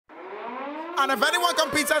And if anyone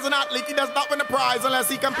competes as an athlete, he does not win the prize unless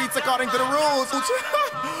he competes according to the rules.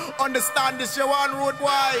 Understand this, you one road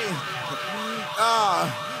boy.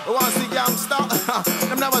 We want to see gangsta.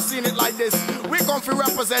 I've never seen it like this. We come to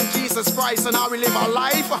represent Jesus Christ and how we live our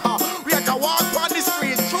life. We can walk on the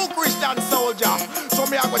street, true Christian soldier. So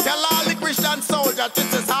me I go tell all the Christian soldiers,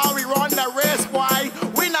 this is how we run the race, boy.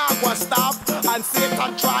 We not gonna stop and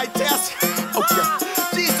Satan try test. Okay.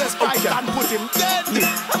 Jesus Christ and put him dead.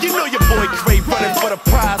 You know your boy Cray running for the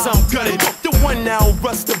prize, I'm gunning. The one now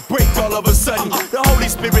rust to break all of a sudden. The Holy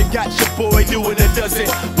Spirit got your boy doing a dozen.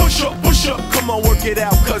 Push up, come on, work it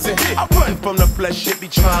out, cousin. I run from the flesh, it be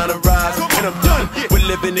trying to rise. And I'm done with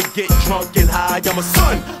living to get drunk and high. I'm a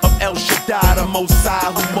son of El Shaddai, the Most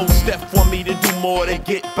High, who most step for me to do more than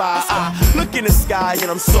get by. I look in the sky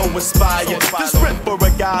and I'm so inspired. Just rip for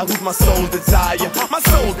a guy who's my soul's desire. My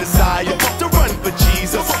soul's desire to run for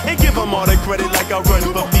Jesus and give him all the credit like I run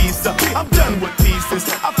for Visa. I'm done with pieces,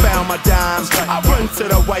 I found my dimes. I run to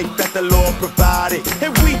the wife that the Lord provided,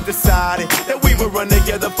 and we decided that we would run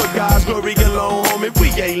together for God's glory alone, homie, we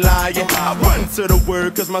ain't lying. I run to the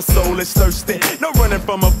word cause my soul is thirsty. No running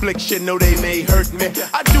from affliction, no they may hurt me.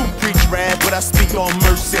 I do preach wrath, but I speak on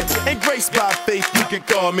mercy and grace by faith, you can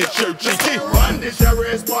call me churchy. Run this your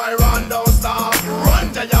race, boy, run, don't stop.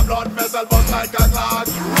 Run till your blood vessel bust like a clot.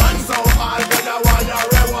 Run so hard till you want your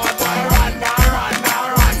reward, boy. Run now,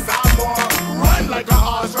 run some more. Run like a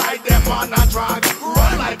horse right there on the track.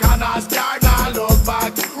 Run like an Oscar, now look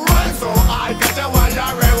back. Run so hard till you want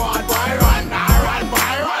your reward, boy. Run now,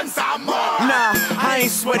 run some more. Nah, I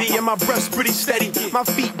ain't sweaty and my breath's pretty steady. My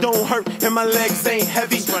feet don't hurt and my legs ain't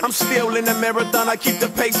heavy. I'm still in the marathon, I keep the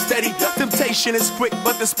pace steady. Temptation is quick,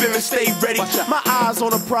 but the spirit stay ready. My eyes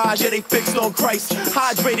on the prize, yeah, they fixed on Christ.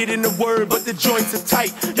 Hydrated in the word, but the joints are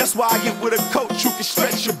tight. That's why I get with a coach who can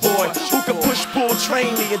stretch your boy, who can push, pull,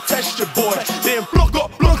 train me and test your boy. Then block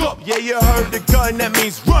up, yeah, you heard the gun, that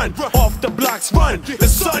means run. Off the blocks, run. The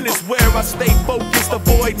sun is where I stay focused,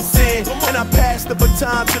 avoiding sin. And I pass the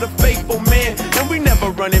baton to the faithful man. And we never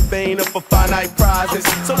run in vain up for finite prizes.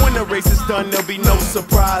 So when the race is done, there'll be no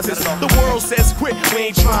surprises. The world says quit, we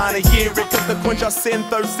ain't trying to hear it. Cause to quench our sin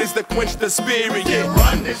thirst is to quench the spirit, yeah.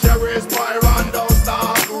 Run this your race, boy, run, don't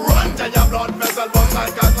stop. Run till your blood vessel bust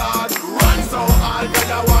like a clot. Run so hard till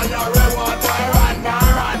you want your reward, boy. Run now,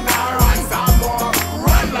 run some more.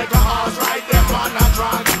 Run like a horse right there on the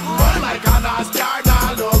track. Run like an Oscar,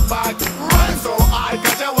 now look back. Run so hard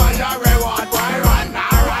till you want your reward, boy. Run now,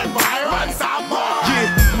 run some more.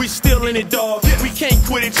 Yeah, we still in it, dog. We can't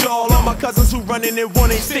quit it, y'all. All my cousins who running and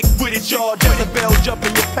running, stick with it, y'all. Jezebel jump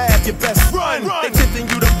in your path, you best run. They tempting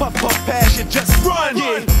you to puff past you, just run.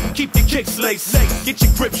 Yeah, keep your kicks laced, get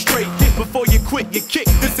your grip straight. Before you quit, you kick.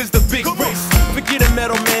 This is the big race. Forget a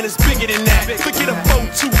medal, man, it's bigger than that. Forget a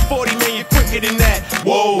 4-2-40, man, you're quicker than that.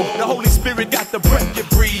 Whoa, the Holy Spirit got the breath you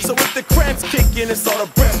breathe. So if the cramps kick in, it's all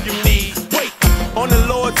the breath you need. Wait on the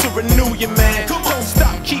Lord to renew you, man. Don't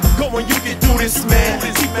stop, keep going, you can do this, man.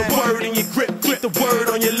 Keep the word in your grip, keep the word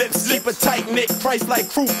on your lips. Keep a tight-knit, Christ-like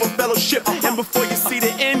crew for fellowship. And before you see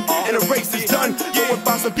the end and the race is done, go and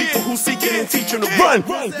find some people who seek it and teach them to run.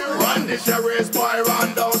 Run this your race, boy,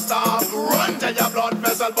 run, don't stop. Run till your blood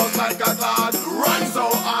vessel bust like a clot. Run so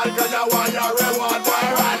hard cause you want your reward, boy.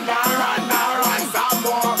 Run now, run some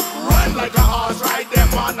more. Run like a horse right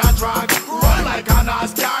there on the track. Run like an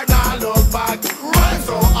Oscar, now look back. Run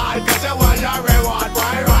so hard cause you want your reward,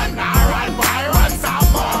 boy. Run now, run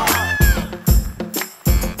some more.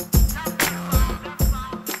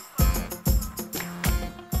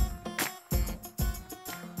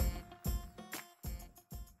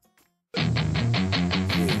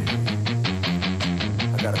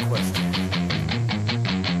 I got a question.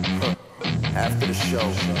 After the show,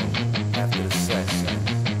 after the sex,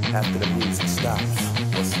 after the music stops,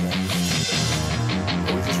 what's next?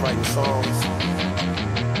 Are we just writing songs?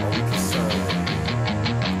 Or are we concerned with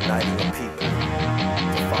uniting the people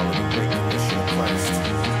to follow the great commission of Christ?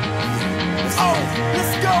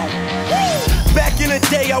 Let's go! Back in the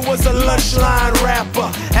day, I was a lunch line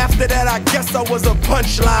rapper. After that, I guess I was a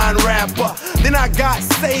punchline rapper. Then I got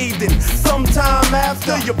saved, and sometime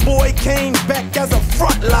after, your boy came back as a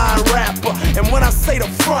frontline rapper. And when I say the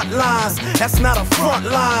front lines, that's not a front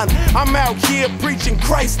line. I'm out here preaching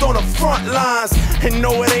Christ on the front lines. And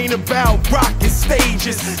no, it ain't about rocking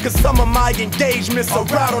stages, cause some of my engagements are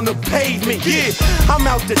out on the pavement. Yeah, I'm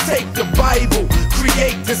out to take the Bible,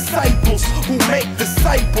 create disciples who make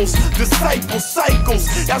disciples, disciple cycles.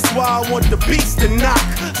 That's why I want the beats to knock,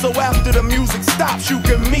 so after the music stops you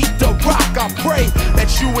can meet the rock. I pray that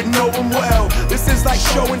you would know him well. This is like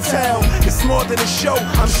show and tell, it's more than a show,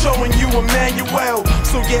 I'm showing you Emmanuel.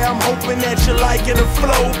 So yeah, I'm hoping that you're liking the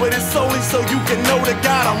flow, but it's only so you can know the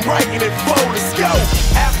God I'm writing it for. Let's go!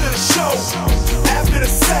 After the show, after the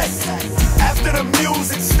set, after the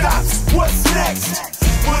music stops, what's next?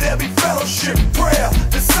 Will there be fellowship, prayer,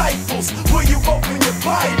 disciples? Will you open your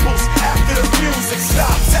Bibles? After the music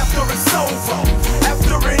stops, after it's over,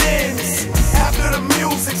 after it ends, after the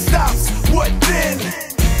music stops, what then?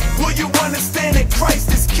 Will you understand that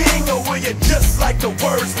Christ is King, or will you just like the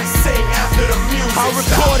words we sing after the music stops? I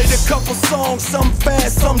recorded a couple songs, some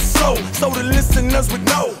fast, some slow, so the listeners would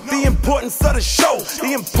know the importance of the show.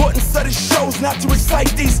 The importance of the show's not to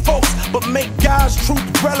excite these folks, but make God's truth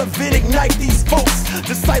relevant, ignite these folks.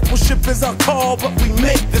 Discipleship is our call, but we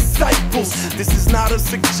make disciples. This is not a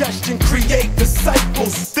suggestion, create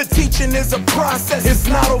disciples. The teaching is a process, it's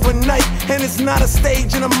not overnight, and it's not a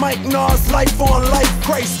stage and a mic. No, it's life on life.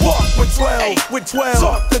 Grace walk with 12, with 12,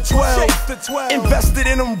 talk to 12, invested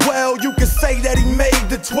in him well. You can say that he made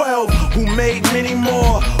the 12, who made many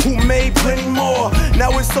more, who made plenty more.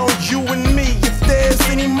 Now it's on you and me if there's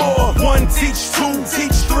any more. 1 teach 2,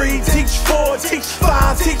 teach 3, teach 4, teach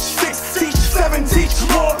 5, teach 6, teach 7, teach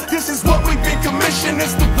more. This is what we've been commissioned.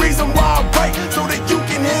 It's the reason why I write, so that you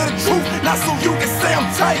can hear the truth, not so you can say I'm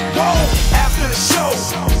tight. Whoa! After the show,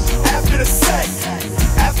 after the set,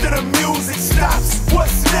 after the music stops,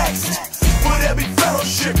 what's next? Will there be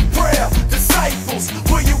fellowship, prayer, disciples?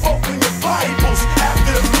 Will you open your Bibles?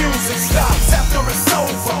 After the music stops, after it's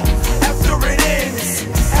over, after it ends,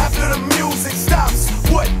 after the music stops,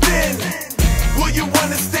 what then? Will you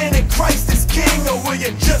understand that Christ is King, or will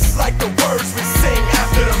you just like the words we sing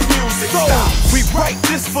after the music stops? We write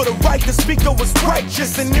this for the right, the speaker was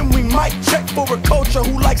righteous, and then we might check for a culture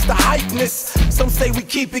who likes the hypeness. Some say we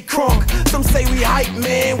keep it crunk, some say we hype,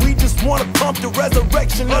 man. We just wanna pump the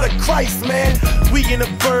resurrection of the Christ, man. We in the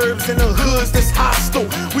burbs and the hoods that's hostile.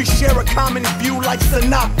 We share a common view like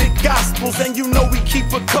synoptic gospels, and you know we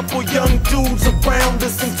keep a couple young dudes around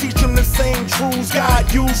us and teach them the same truths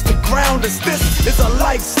God used to ground us. This is a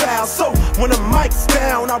lifestyle, so when the mic's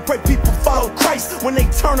down, I pray people follow Christ when they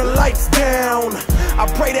turn the lights down. I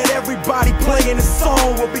pray that everybody playing this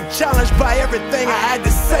song will be challenged by everything I had to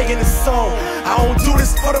say in this song. I don't do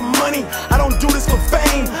this for the money, I don't do this for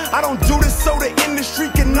fame, I don't do this so the industry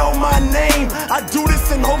can know my name. I do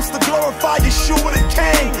this in hopes to glorify Yeshua the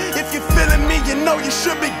King. If you're feeling me, you know you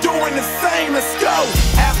should be doing the same. Let's go!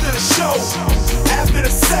 After the show, after the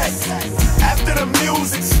set, after the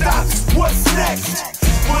music stops, what's next?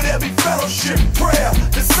 Will there be fellowship, prayer,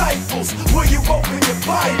 disciples? Will you open your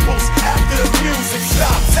Bibles? After the music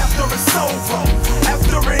stops, after it's over,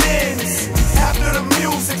 after it ends, after the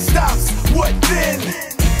music stops, what then?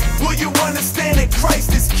 Will you understand that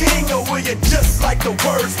Christ is King, or will you just like the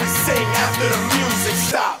words we sing after the music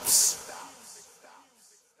stops?